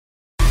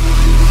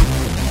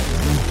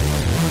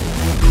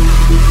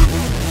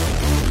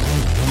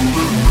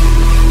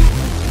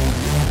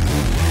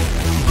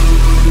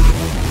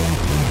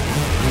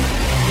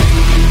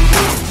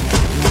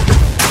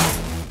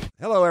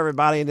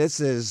everybody. This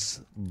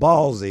is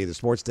Ballzy, the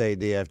Sports Day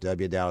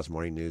DFW Dallas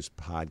Morning News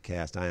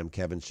Podcast. I am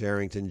Kevin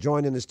Sherrington,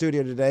 joined in the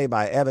studio today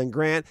by Evan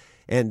Grant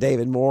and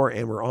David Moore,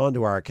 and we're on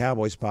to our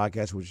Cowboys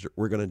podcast, which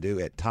we're going to do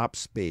at top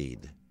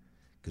speed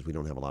because we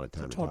don't have a lot of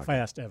time to talk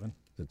fast, Evan.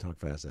 Talk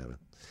fast, Evan.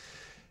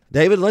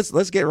 David,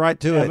 let's get right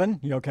to it. Evan,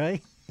 you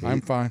okay?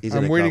 I'm fine. He's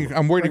I'm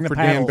waiting for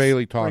Dan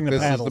Bailey talk. This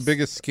paddles. is the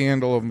biggest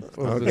scandal of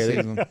the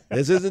season.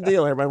 This is the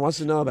deal everybody wants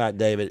to know about,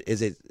 David.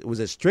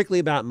 Was it strictly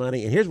about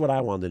money? And here's what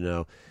I wanted to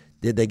know.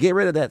 Did they get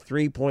rid of that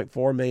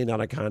 $3.4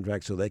 million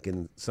contract so they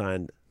can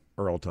sign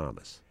Earl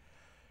Thomas?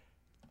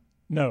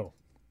 No,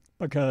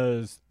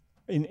 because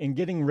in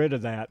getting rid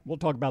of that, we'll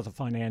talk about the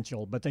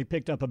financial, but they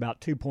picked up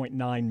about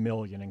 $2.9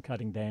 million in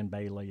cutting Dan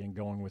Bailey and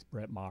going with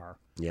Brett Maher.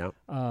 Yeah.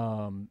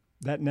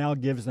 That now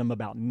gives them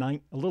about a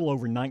little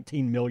over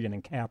 $19 million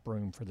in cap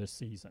room for this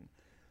season.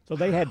 So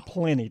they had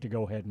plenty to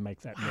go ahead and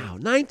make that move. Wow,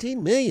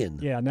 $19 million.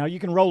 Yeah, now you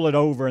can roll it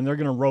over, and they're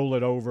going to roll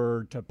it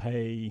over to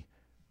pay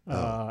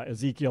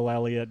Ezekiel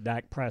Elliott,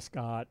 Dak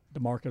Prescott,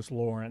 DeMarcus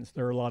Lawrence.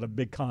 There are a lot of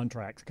big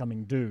contracts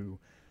coming due.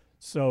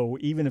 So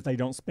even if they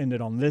don't spend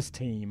it on this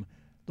team,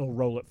 they'll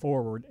roll it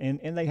forward. And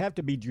they have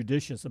to be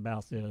judicious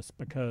about this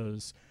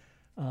because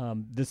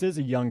this is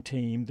a young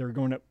team. They're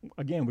going to,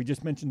 again, we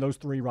just mentioned those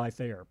three right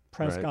there.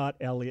 Prescott,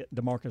 right. Elliott,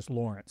 DeMarcus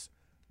Lawrence.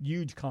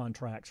 Huge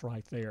contracts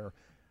right there.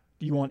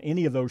 Do you want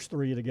any of those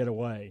three to get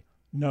away?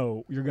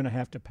 No, you're going to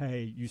have to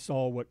pay. You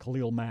saw what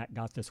Khalil Mack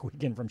got this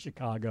weekend from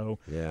Chicago.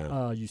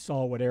 Yeah. You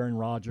saw what Aaron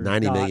Rodgers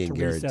 $90 got million to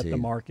guaranteed. reset the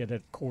market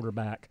at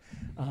quarterback.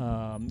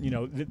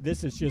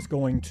 This is just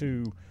going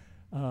to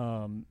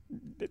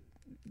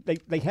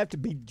they have to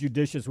be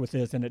judicious with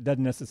this, and it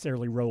doesn't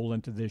necessarily roll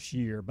into this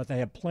year, but they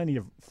have plenty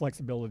of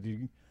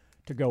flexibility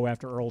to go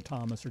after Earl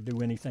Thomas or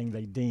do anything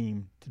they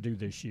deem to do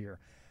this year.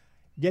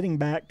 Getting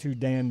back to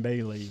Dan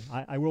Bailey,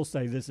 I will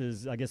say this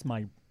is, I guess,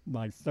 my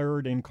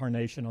third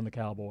incarnation on the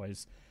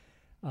Cowboys.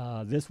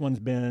 This one's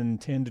been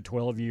 10 to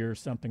 12 years,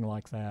 something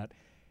like that.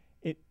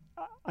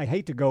 I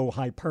hate to go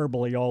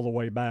hyperbole all the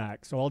way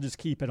back, so I'll just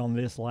keep it on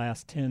this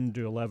last 10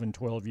 to 11,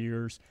 12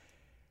 years.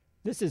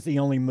 This is the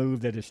only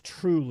move that has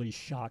truly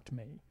shocked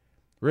me.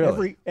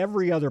 Really?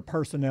 Every other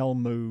personnel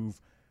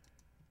move,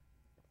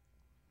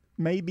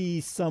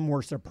 maybe some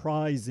were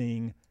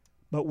surprising,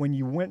 but when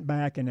you went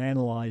back and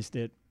analyzed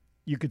it,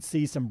 you could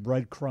see some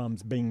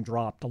breadcrumbs being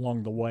dropped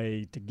along the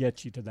way to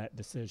get you to that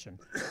decision.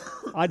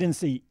 I didn't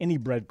see any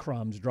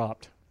breadcrumbs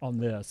dropped on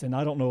this, and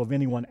I don't know of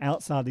anyone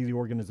outside of the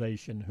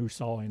organization who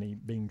saw any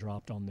being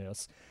dropped on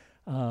this.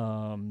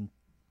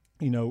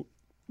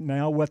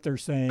 Now what they're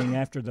saying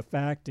after the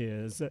fact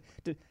is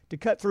to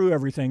cut through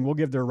everything, we'll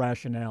give their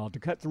rationale. To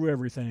cut through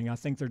everything, I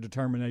think their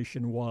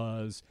determination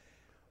was,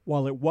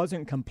 while it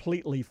wasn't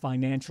completely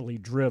financially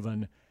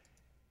driven,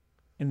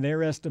 in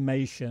their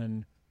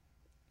estimation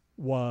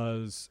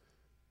was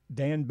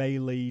Dan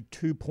Bailey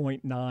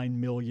 $2.9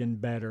 million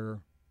better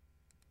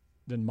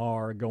than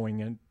Maher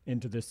going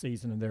into this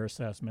season in their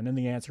assessment. And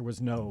the answer was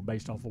no,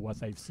 based off of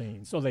what they've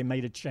seen. So they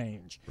made a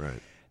change.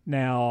 Right.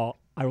 Now,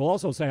 I will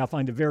also say I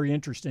find it very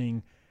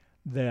interesting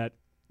that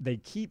they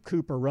keep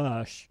Cooper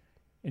Rush,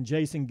 and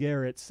Jason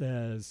Garrett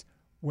says,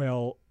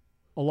 well,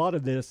 a lot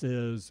of this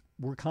is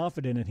we're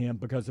confident in him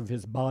because of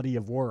his body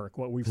of work,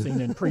 what we've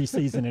seen in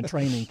preseason and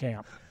training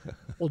camp.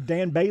 Well,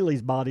 Dan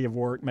Bailey's body of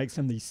work makes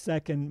him the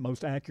second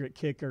most accurate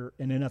kicker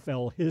in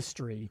NFL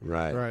history.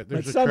 Right.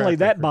 But suddenly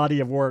that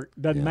body of work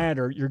doesn't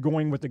matter. You're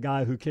going with the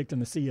guy who kicked in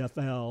the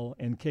CFL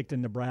and kicked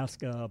in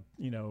Nebraska,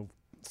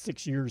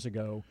 6 years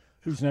ago,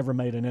 who's never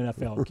made an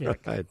NFL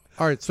kick. Right.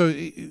 All right, so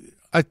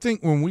I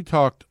think when we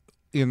talked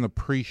in the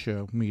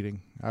pre-show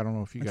meeting, I don't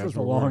know if you guys was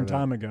were a long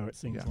time ago, it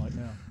seems like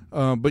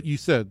now. But you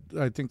said,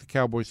 I think the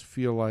Cowboys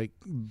feel like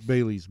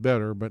Bailey's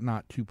better, but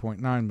not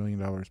 $2.9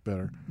 million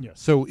better. Yes.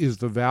 So is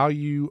the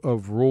value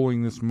of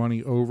rolling this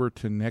money over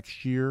to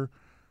next year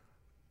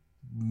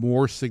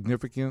more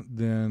significant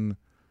than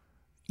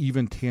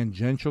even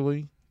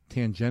tangentially?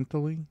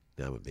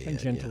 That would be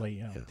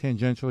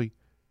Tangentially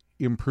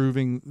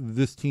improving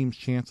this team's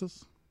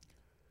chances?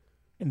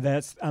 And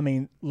that's,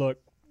 look,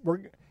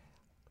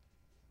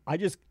 I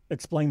just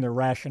explained their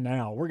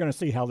rationale. We're going to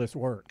see how this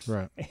works.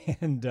 Right.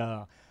 And,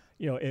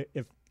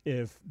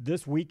 if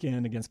this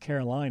weekend against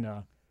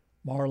Carolina,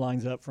 Maher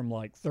lines up from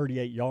like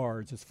 38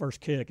 yards, his first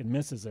kick, and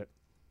misses it.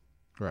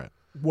 Right.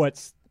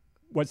 What's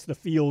the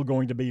feel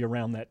going to be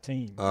around that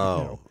team?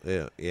 Oh,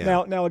 yeah.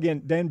 Now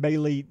again, Dan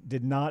Bailey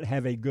did not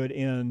have a good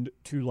end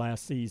to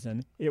last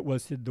season. It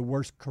was the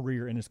worst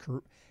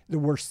the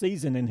worst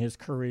season in his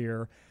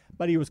career,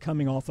 but he was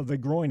coming off of a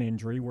groin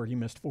injury where he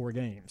missed 4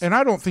 games. And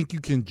I don't think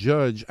you can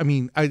judge.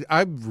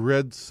 I've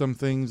read some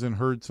things and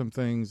heard some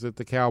things that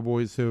the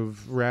Cowboys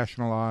have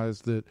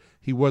rationalized that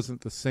he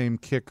wasn't the same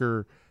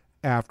kicker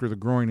after the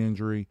groin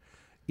injury.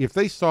 If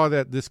they saw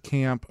that this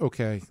camp,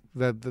 okay,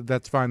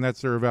 that's fine.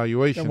 That's their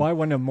evaluation. Then why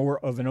wasn't it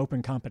more of an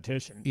open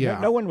competition? Yeah.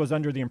 No one was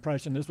under the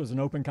impression this was an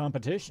open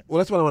competition. Well,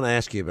 that's what I want to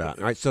ask you about.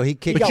 All right, so he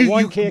kicked. He got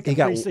one kick in He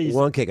got preseason.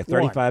 one kick, a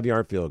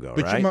 35-yard field goal,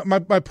 But right?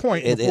 my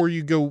point before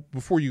you go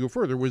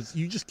further was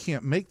you just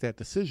can't make that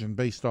decision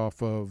based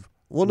off of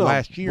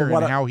last year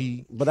and how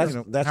he. But that's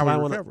how what he I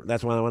want. recovered.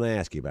 That's what I want to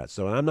ask you about.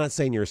 So I'm not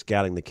saying you're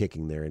scouting the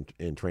kicking there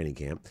in training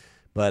camp,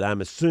 but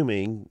I'm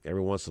assuming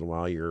every once in a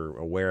while you're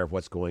aware of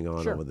what's going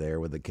on over there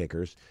with the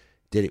kickers.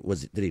 Did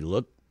he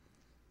look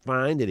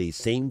fine? Did he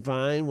seem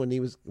fine when he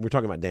was? We're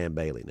talking about Dan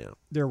Bailey now.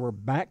 There were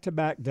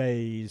back-to-back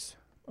days,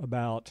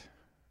 about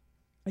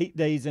 8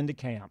 days into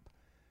camp,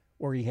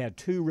 where he had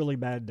 2 really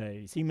bad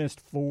days. He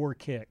missed 4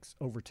 kicks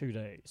over 2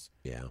 days.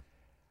 Yeah.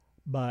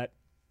 But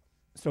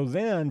so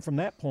then from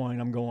that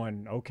point, I'm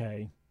going,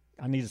 okay,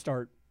 I need to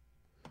start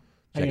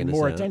paying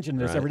more attention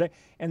to this every day.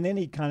 And then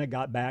he kind of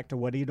got back to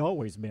what he'd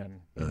always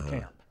been in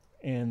camp.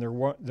 And there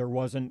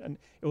wasn't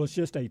it was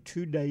just a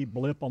 2-day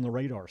blip on the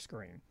radar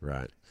screen.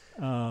 Right.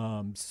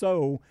 And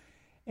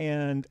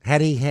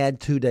had he had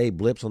 2-day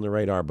blips on the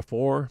radar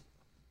before?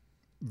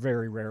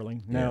 Very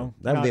rarely. No.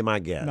 That would be my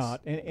guess.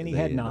 Not. And he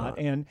had not.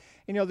 And,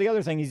 the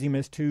other thing is he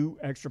missed 2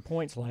 extra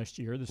points last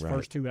year. This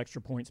first 2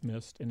 extra points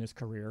missed in his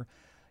career.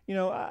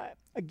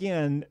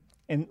 Again,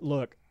 and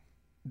look,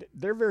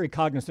 they're very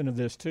cognizant of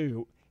this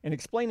too. And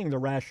explaining the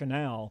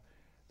rationale,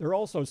 they're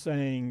also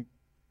saying,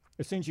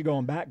 as soon as you go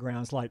on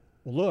background, it's like,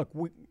 well, look,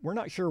 we're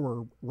not sure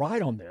we're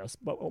right on this,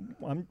 but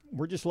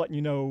we're just letting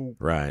you know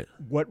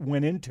what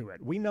went into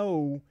it. We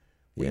know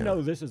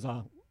this is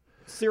a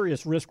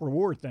serious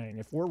risk-reward thing.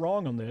 If we're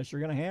wrong on this,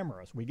 you're going to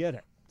hammer us. We get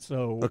it.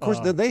 So, of course,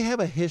 they have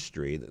a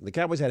history. The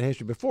Cowboys had a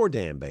history before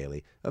Dan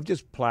Bailey of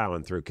just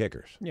plowing through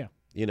kickers. Yeah.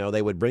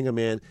 They would bring them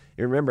in.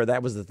 You remember,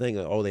 that was the thing.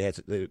 Oh,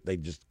 they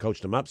just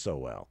coached them up so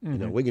well.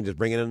 Mm-hmm. We can just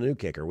bring in a new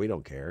kicker. We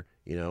don't care.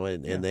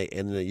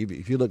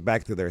 If you look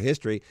back through their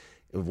history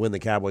of when the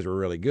Cowboys were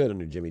really good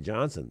under Jimmy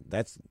Johnson,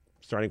 that's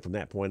starting from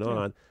that point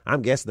on.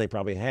 I'm guessing they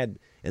probably had,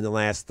 in the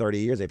last 30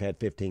 years, they've had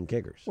 15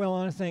 kickers. Well,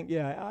 I think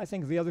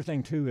the other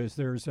thing too is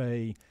there's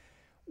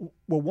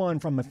one,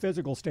 from a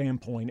physical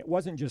standpoint, it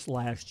wasn't just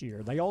last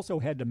year. They also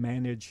had to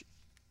manage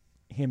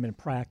him in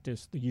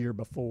practice the year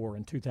before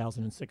in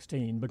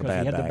 2016 because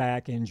he had the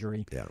back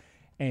injury. Yeah.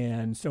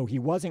 And so he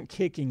wasn't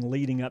kicking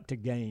leading up to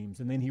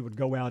games, and then he would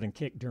go out and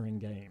kick during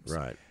games.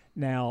 Right.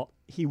 Now,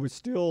 he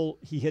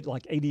hit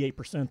like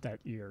 88%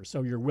 that year,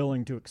 so you're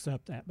willing to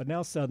accept that. But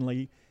now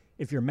suddenly,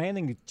 if you're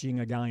managing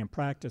a guy in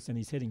practice and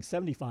he's hitting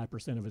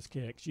 75% of his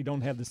kicks, you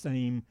don't have the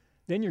same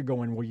 – then you're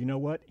going, well, you know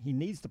what? He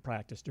needs to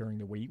practice during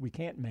the week. We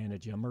can't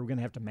manage him, or we're going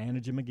to have to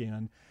manage him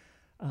again.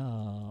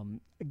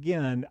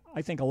 Again,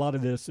 I think a lot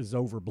of this is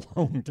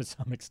overblown to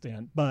some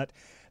extent. But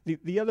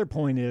the other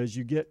point is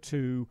you get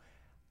to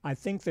 – I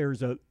think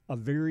there's a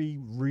very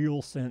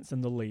real sense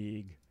in the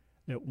league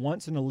that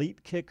once an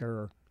elite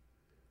kicker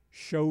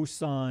shows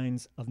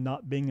signs of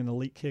not being an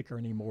elite kicker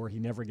anymore, he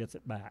never gets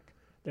it back.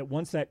 That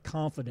once that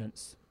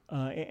confidence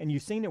and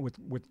you've seen it with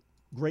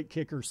great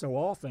kickers so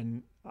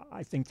often,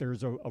 I think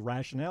there's a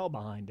rationale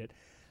behind it.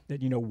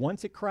 That,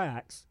 once it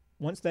cracks,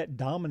 once that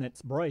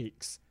dominance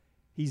breaks –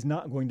 he's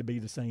not going to be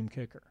the same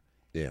kicker.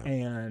 Yeah.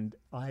 And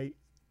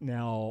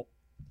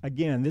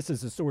again, this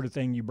is the sort of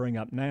thing you bring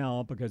up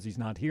now because he's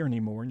not here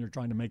anymore and you're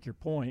trying to make your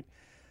point.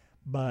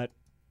 But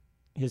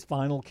his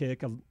final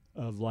kick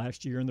of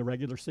last year in the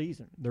regular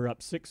season, they're up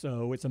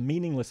 6-0. It's a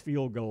meaningless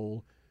field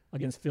goal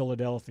against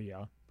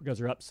Philadelphia because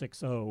they're up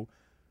 6-0,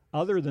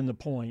 other than the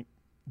point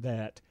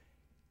that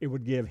it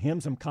would give him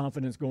some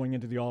confidence going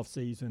into the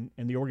offseason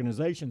and the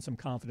organization some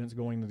confidence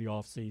going into the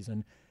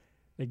offseason.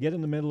 They get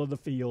in the middle of the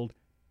field.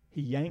 He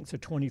yanks a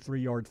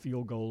 23-yard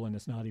field goal, and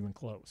it's not even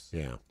close.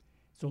 Yeah.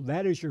 So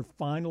that is your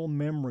final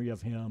memory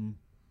of him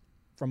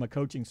from a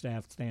coaching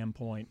staff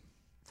standpoint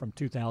from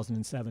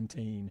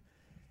 2017.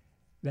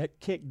 That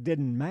kick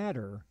didn't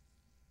matter,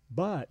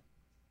 but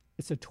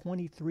it's a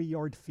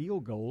 23-yard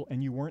field goal,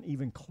 and you weren't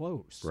even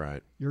close.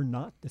 Right. You're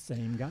not the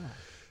same guy.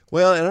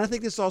 Well, and I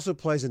think this also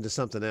plays into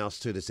something else,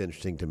 too, that's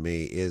interesting to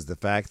me, is the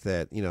fact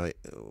that,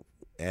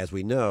 as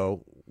we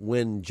know,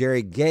 when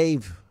Jerry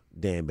gave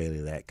Dan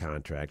Bailey that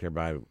contract,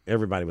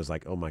 everybody was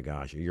like, oh my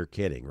gosh, you're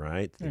kidding,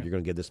 right? Yeah. You're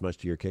going to give this much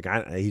to your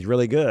kicker. He's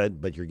really good,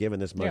 but you're giving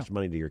this much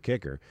money to your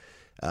kicker.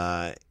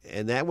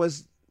 And that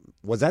was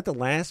that the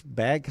last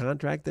bad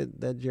contract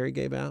that Jerry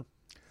gave out?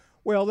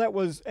 Well, that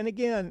was, and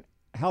again,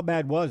 how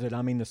bad was it?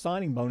 I mean, the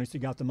signing bonus, he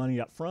got the money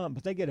up front,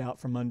 but they get out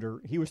from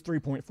under, he was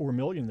 $3.4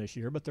 million this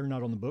year, but they're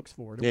not on the books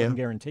for it. It wasn't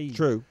guaranteed.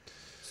 True.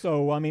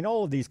 So, I mean,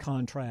 all of these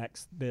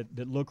contracts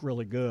that look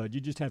really good,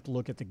 you just have to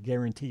look at the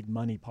guaranteed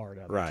money part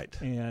of it. Right.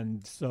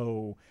 And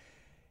so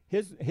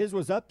his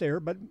was up there,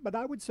 but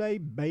I would say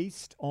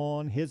based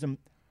on his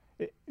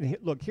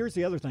look, here's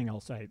the other thing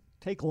I'll say.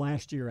 Take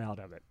last year out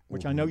of it,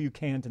 which I know you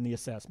can't in the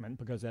assessment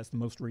because that's the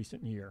most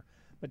recent year.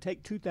 But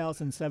take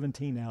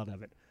 2017 out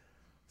of it.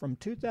 From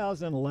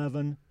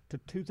 2011 to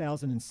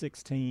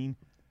 2016,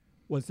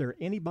 was there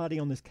anybody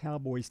on this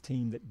Cowboys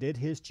team that did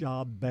his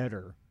job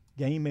better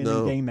game in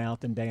and game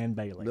out than Dan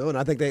Bailey? No, and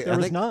I think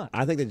not.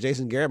 I think that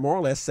Jason Garrett more or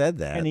less said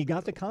that. And he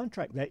got the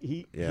contract that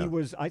he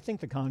was. I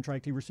think the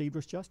contract he received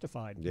was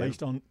justified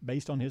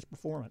based on his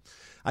performance.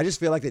 I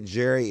just feel like that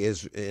Jerry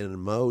is in a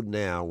mode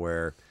now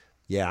where,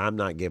 Yeah, I'm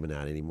not giving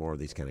out any more of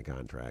these kind of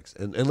contracts,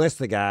 unless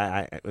the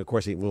guy. Of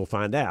course, we'll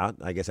find out.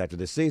 I guess after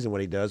this season,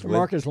 what he does.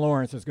 Marcus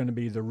Lawrence is going to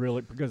be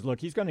because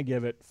look, he's going to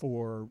give it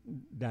for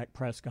Dak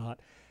Prescott.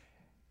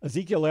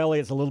 Ezekiel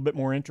Elliott's a little bit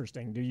more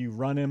interesting. Do you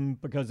run him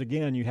because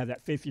again you have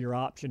that 5th-year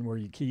option where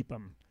you keep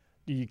him?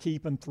 Do you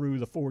keep him through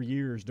the 4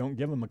 years? Don't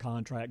give him a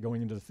contract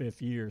going into the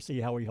 5th year.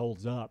 See how he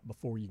holds up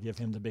before you give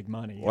him the big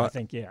money. Well, I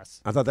think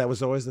yes. I thought that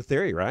was always the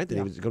theory, right? That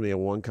he was going to be a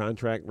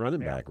one-contract running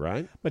back,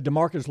 right? But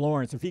DeMarcus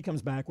Lawrence, if he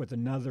comes back with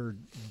another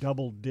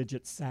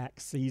double-digit sack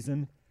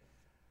season,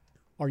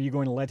 are you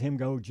going to let him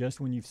go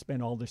just when you've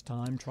spent all this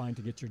time trying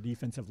to get your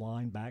defensive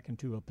line back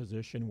into a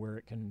position where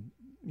it can,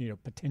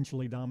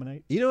 potentially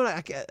dominate? You know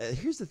what?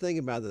 Here's the thing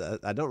about that.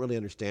 I don't really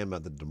understand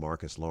about the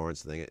DeMarcus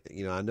Lawrence thing.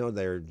 I know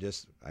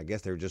I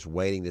guess they're just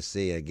waiting to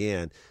see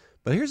again.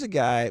 But here's a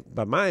guy,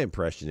 by my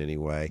impression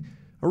anyway,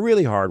 a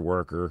really hard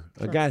worker,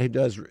 a guy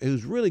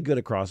who's really good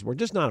across the board,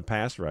 just not a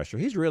pass rusher.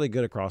 He's really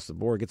good across the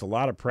board, gets a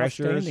lot of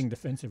pressure. Outstanding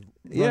defensive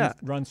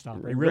run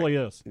stopper. He really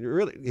is.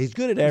 He's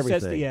good at everything. He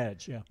sets the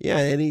edge, yeah. Yeah,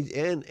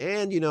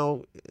 and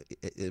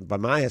by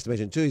my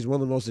estimation too, he's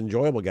one of the most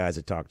enjoyable guys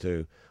to talk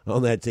to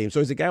on that team. So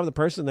he's a guy with a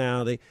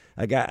personality,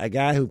 a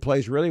guy who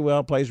plays really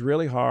well, plays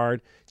really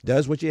hard,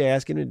 does what you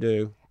ask him to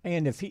do.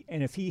 And if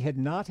he had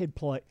not had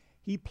played,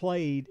 he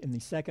played in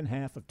the second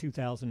half of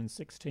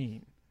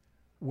 2016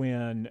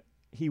 when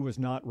he was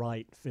not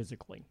right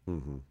physically.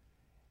 Mm-hmm.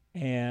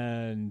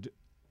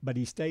 But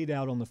he stayed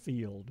out on the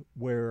field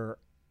where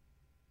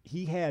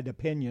he had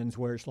opinions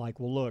where it's like,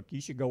 well, look, you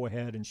should go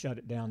ahead and shut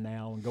it down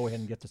now and go ahead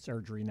and get the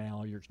surgery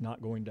now. You're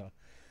not going to.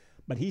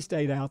 But he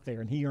stayed out there,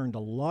 and he earned a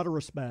lot of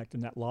respect in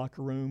that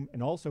locker room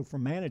and also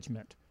from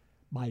management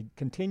by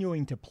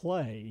continuing to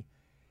play.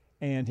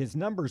 And his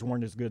numbers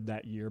weren't as good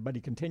that year, but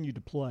he continued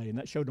to play, and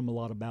that showed him a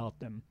lot about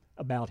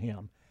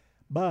him.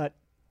 But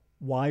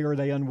why are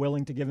they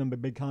unwilling to give him a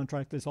big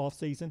contract this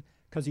offseason?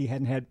 Because he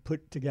hadn't had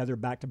put together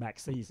back-to-back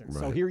seasons.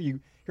 Right. So here you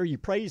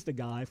praise the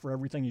guy for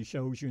everything he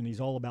shows you, and he's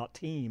all about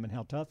team and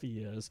how tough he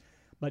is.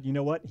 But you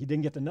know what? He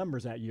didn't get the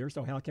numbers that year,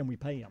 so how can we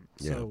pay him?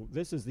 Yeah. So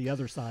this is the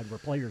other side where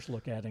players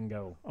look at it and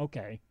go,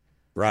 okay.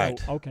 Right.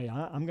 So, okay,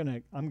 I'm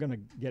gonna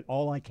get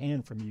all I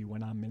can from you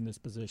when I'm in this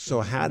position.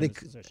 So how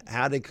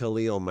did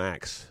Khalil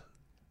Mack's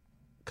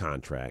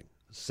contract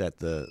set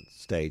the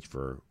stage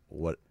for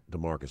what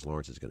DeMarcus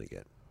Lawrence is going to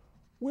get?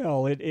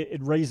 Well,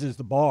 it raises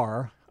the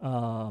bar.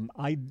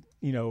 I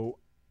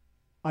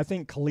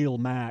think Khalil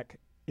Mack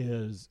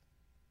is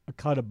a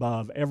cut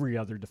above every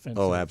other defensive.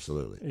 Oh,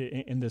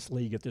 absolutely. In this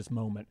league at this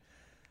moment.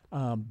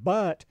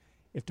 But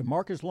if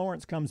DeMarcus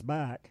Lawrence comes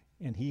back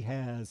and he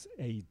has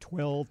a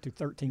 12 to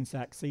 13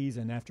 sack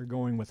season after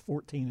going with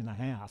 14 and a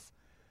half,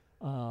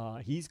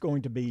 he's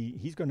going to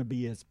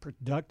be as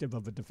productive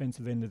of a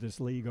defensive end of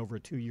this league over a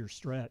 2-year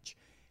stretch.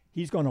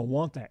 He's going to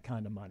want that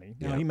kind of money.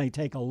 Now, he may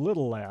take a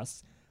little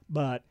less,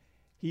 but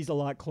he's a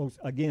lot close.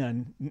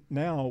 Again,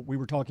 now we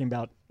were talking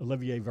about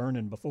Olivier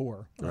Vernon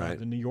before, right.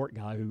 The New York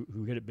guy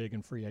who hit it big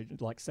in free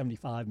agent, like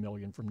 $75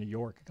 million from New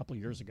York a couple of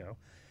years ago.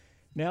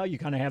 Now you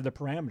kind of have the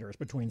parameters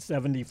between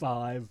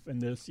 75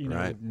 and this,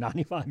 right.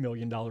 $95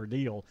 million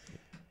deal.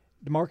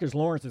 DeMarcus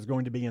Lawrence is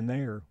going to be in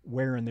there.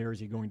 Where in there is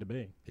he going to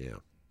be? Yeah.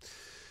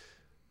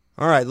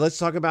 All right, let's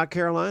talk about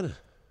Carolina.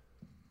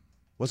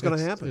 What's going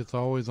to happen? It's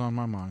always on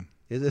my mind.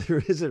 Is it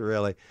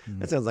really? Mm-hmm.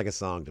 That sounds like a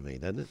song to me,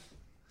 doesn't it?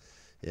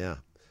 Yeah.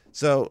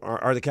 So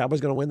are the Cowboys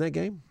going to win that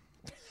game?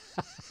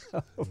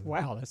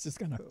 Wow, that's just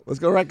going to... Let's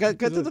go right. Cut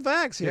to the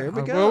facts here. Here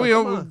we go.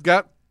 Well, we've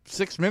got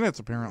 6 minutes,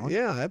 apparently.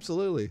 Yeah,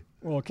 absolutely.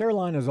 Well,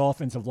 Carolina's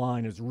offensive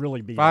line is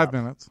really beat 5 up.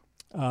 minutes.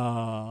 With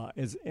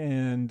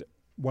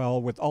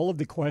all of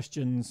the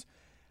questions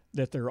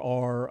that there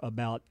are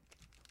about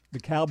the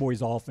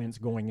Cowboys' offense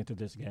going into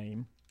this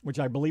game, which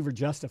I believe are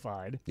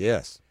justified.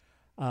 Yes.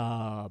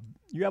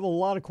 You have a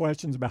lot of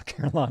questions about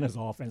Carolina's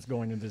offense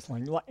going into this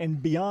line,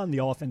 and beyond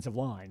the offensive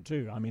line,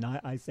 too. I mean,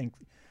 I think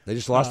they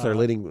just lost their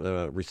leading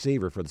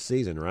receiver for the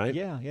season, right?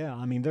 Yeah.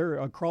 I mean, they're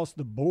across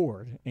the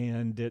board,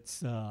 and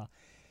it's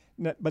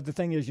but the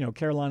thing is,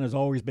 Carolina's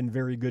always been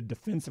very good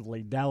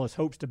defensively. Dallas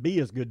hopes to be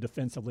as good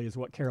defensively as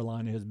what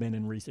Carolina has been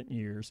in recent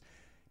years.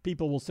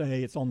 People will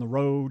say it's on the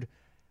road.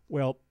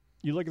 Well,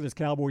 you look at this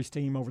Cowboys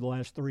team over the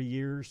last 3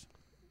 years,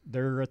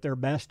 they're at their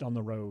best on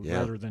the road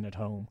rather than at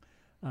home.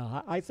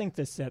 I think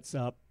this sets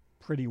up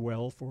pretty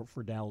well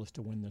for Dallas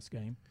to win this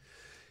game.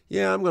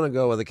 Yeah, I'm going to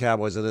go with the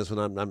Cowboys in this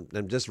one.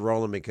 I'm just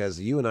rolling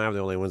because you and I are the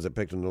only ones that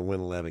picked them to win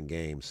 11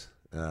 games.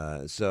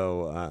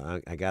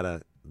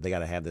 They got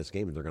to have this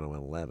game if they're going to win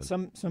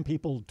 11. Some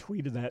people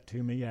tweeted that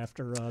to me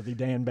after the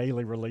Dan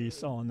Bailey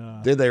release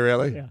on. Did they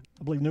really? Yeah,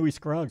 I believe Newey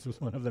Scruggs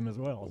was one of them as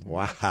well.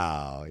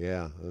 Wow.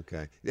 Yeah.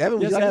 Okay. Evan, yes,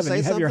 would you like Evan, to say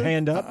you something? have your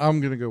hand up.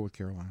 I'm going to go with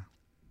Carolina.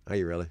 Are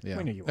you really? Yeah.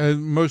 We knew you were.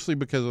 Mostly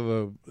because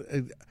of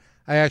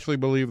I actually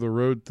believe the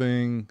road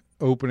thing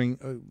opener.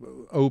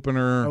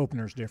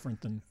 Opener's different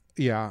than.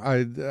 Yeah,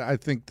 I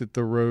think that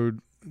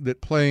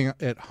that playing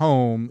at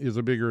home is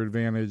a bigger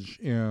advantage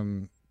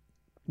in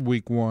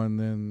week one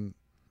than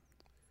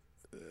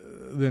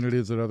it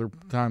is at other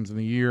times in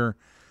the year.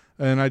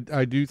 And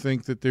I do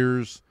think that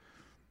there's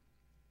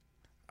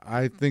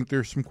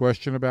some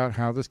question about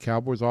how this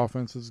Cowboys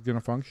offense is going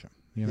to function.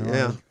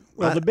 Yeah.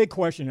 Well, the big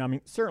question, I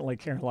mean, certainly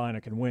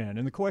Carolina can win.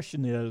 And the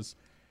question is,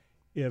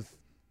 if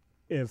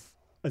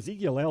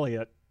Ezekiel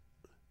Elliott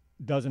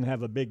doesn't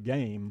have a big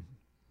game,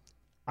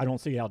 I don't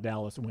see how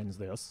Dallas wins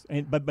this.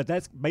 But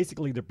that's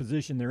basically the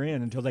position they're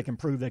in until they can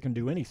prove they can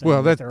do anything.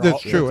 Well, that's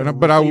true.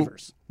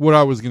 What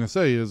I was going to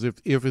say is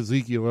if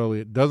Ezekiel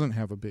Elliott doesn't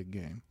have a big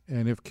game,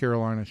 and if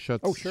Carolina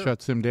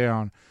shuts him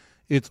down,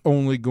 it's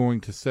only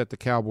going to set the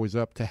Cowboys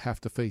up to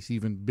have to face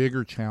even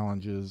bigger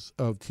challenges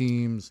of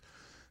teams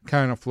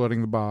kind of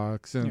flooding the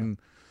box and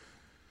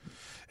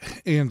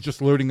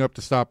just loading up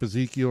to stop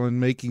Ezekiel and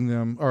making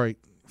them, all right,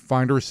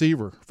 find a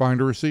receiver.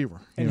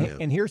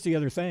 And here's the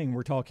other thing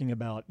we're talking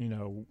about,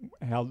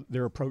 how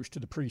their approach to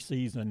the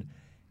preseason,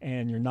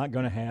 and you're not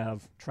going to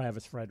have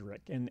Travis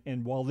Frederick.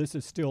 And while this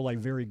is still a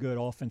very good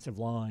offensive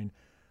line,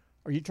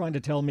 are you trying to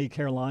tell me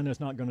Carolina's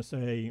not going to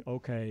say,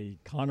 okay,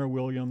 Connor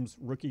Williams,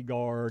 rookie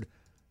guard,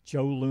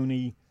 Joe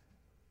Looney,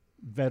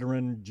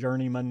 veteran,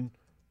 journeyman,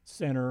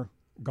 center,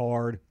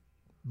 guard,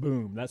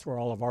 boom, that's where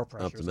all of our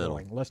pressure is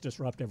going. Let's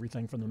disrupt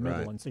everything from the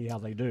middle and see how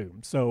they do.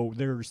 So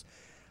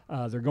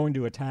they're going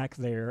to attack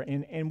there.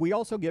 And we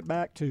also get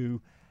back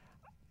to,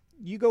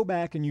 you go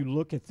back and you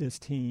look at this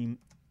team,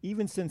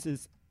 even since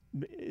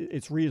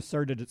it's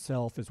reasserted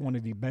itself as one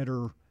of the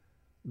better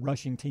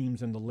rushing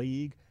teams in the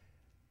league,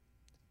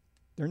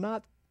 they're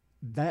not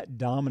that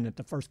dominant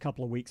the first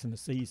couple of weeks in the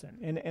season.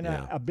 And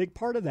a big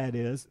part of that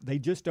is they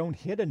just don't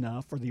hit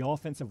enough for the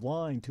offensive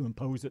line to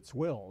impose its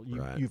will.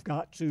 You've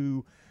got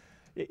to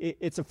 –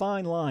 it's a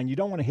fine line. You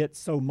don't want to hit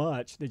so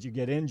much that you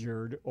get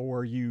injured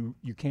or you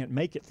can't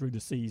make it through the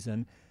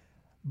season,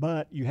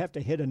 but you have to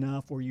hit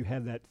enough where you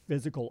have that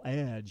physical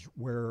edge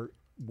where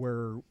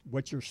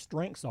what your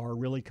strengths are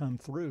really come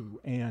through.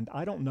 And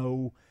I don't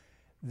know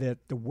that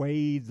the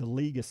way the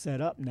league is set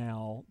up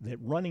now, that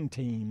running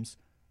teams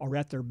 – are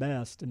at their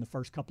best in the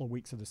first couple of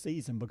weeks of the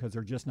season because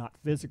they're just not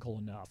physical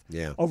enough.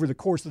 Yeah. Over the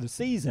course of the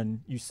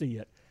season, you see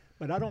it.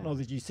 But I don't know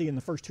that you see in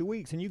the first 2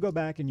 weeks. And you go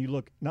back and you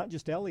look, not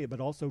just Elliott, but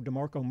also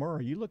DeMarco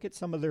Murray. You look at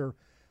some of the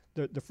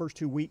first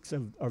 2 weeks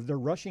of their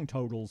rushing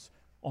totals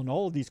on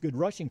all of these good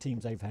rushing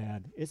teams they've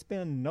had. It's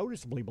been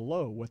noticeably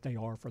below what they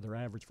are for their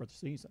average for the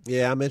season.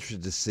 Yeah, I'm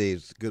interested to see.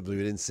 It's good we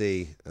didn't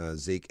see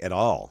Zeke at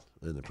all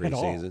in the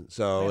preseason.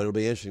 So it'll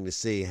be interesting to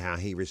see how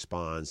he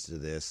responds to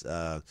this.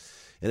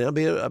 And it'll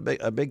be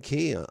a big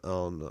key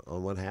on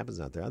what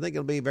happens out there. I think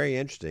it'll be very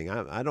interesting.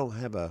 I don't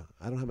have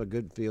a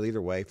good feel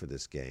either way for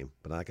this game.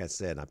 But like I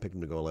said, I picked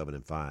them to go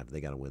 11-5.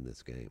 They got to win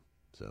this game.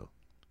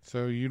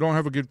 So you don't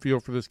have a good feel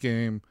for this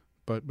game,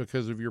 but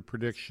because of your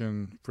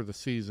prediction for the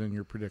season,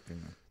 you're predicting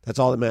them. That's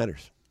all that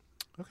matters.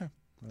 Okay,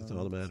 that's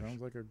all that matters.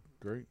 Sounds like a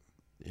great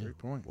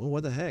point. Well,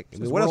 what the heck? I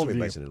mean, what else are we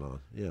basing it on?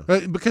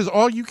 Yeah, because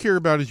all you care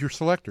about is your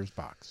selector's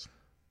box.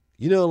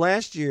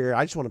 Last year,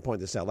 I just want to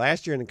point this out.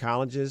 Last year in the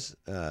colleges,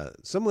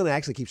 someone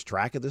actually keeps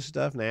track of this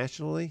stuff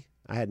nationally.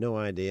 I had no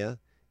idea.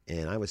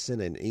 And I was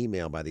sent an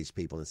email by these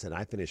people and said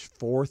I finished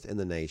 4th in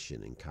the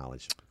nation in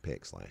college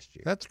picks last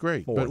year. That's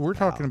great. But we're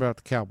talking about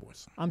the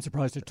Cowboys. I'm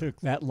surprised it took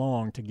that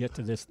long to get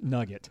to this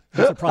nugget.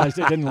 I'm surprised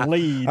it didn't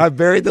lead. I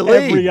buried the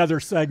lead. Every other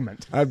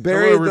segment. I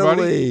buried the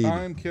lead.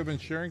 I'm Kevin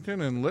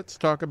Sherrington, and let's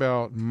talk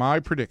about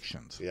my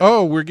predictions. Yeah.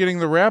 Oh, we're getting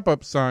the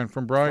wrap-up sign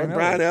from Brian Elledge.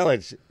 Brian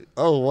Elledge.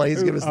 Oh, well,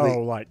 he's giving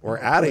us we're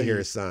out of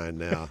here sign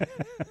now.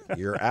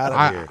 You're out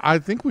of here. I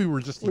think we were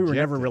just ejected. We were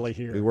never really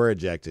here. We were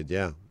ejected,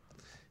 yeah.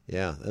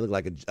 Yeah, that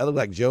looked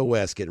like Joe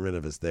West getting rid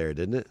of us there,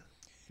 didn't it?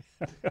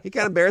 He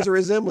kind of bears a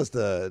resemblance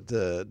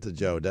to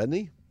Joe, doesn't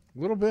he?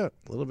 A little bit.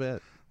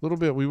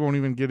 We won't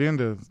even get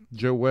into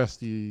Joe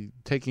West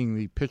taking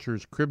the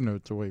pitcher's crib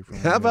notes away from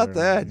him. How about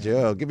that,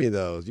 Joe? Give me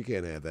those. You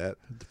can't have that.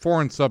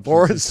 Foreign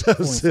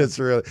substance,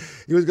 really.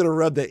 He was going to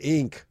rub the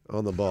ink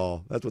on the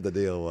ball. That's what the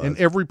deal was. And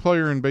every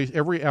player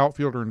every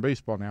outfielder in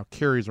baseball now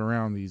carries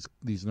around these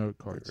note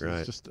cards. Right.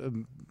 It's just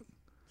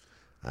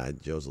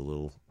Joe's a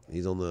little.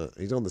 He's on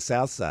the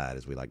south side,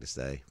 as we like to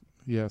say.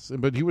 Yes,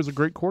 but he was a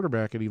great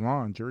quarterback at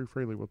Elon. Jerry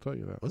Fraley will tell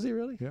you that. Was he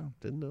really? Yeah.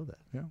 Didn't know that.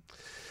 Yeah.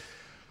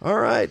 All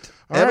right.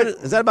 Evan,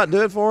 is that about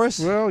do it for us?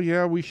 Well,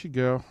 yeah, we should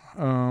go.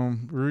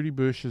 Rudy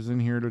Bush is in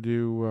here to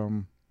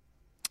do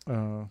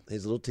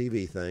his little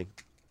TV thing.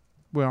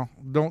 Well,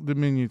 don't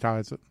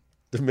diminutize it.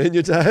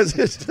 Diminutize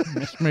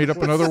it? Just made up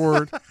another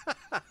word.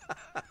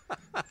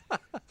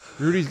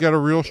 Rudy's got a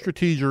real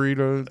strategery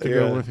to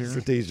go with here.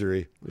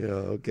 Strategery. Yeah,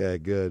 okay,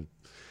 good.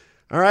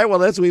 All right, well,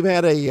 we've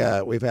had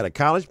a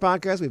college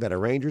podcast, we've had a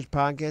Rangers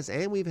podcast,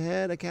 and we've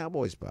had a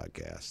Cowboys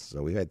podcast.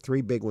 So we've had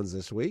 3 big ones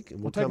this week, and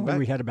we'll come back.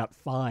 We had about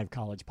 5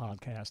 college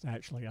podcasts,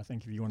 actually. I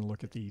think if you want to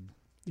look at the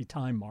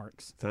time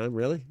marks. Time,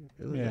 really?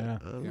 Yeah.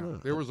 I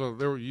don't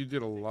know. You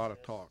did a lot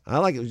of talk. I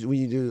like it when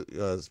you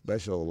do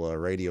special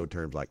radio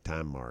terms like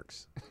time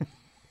marks.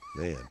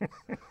 Man,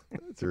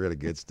 it's really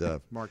good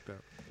stuff. Marked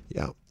up.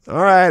 Yeah.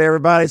 All right,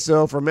 everybody.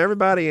 So from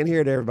everybody in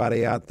here to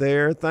everybody out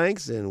there,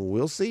 thanks, and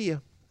we'll see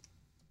you.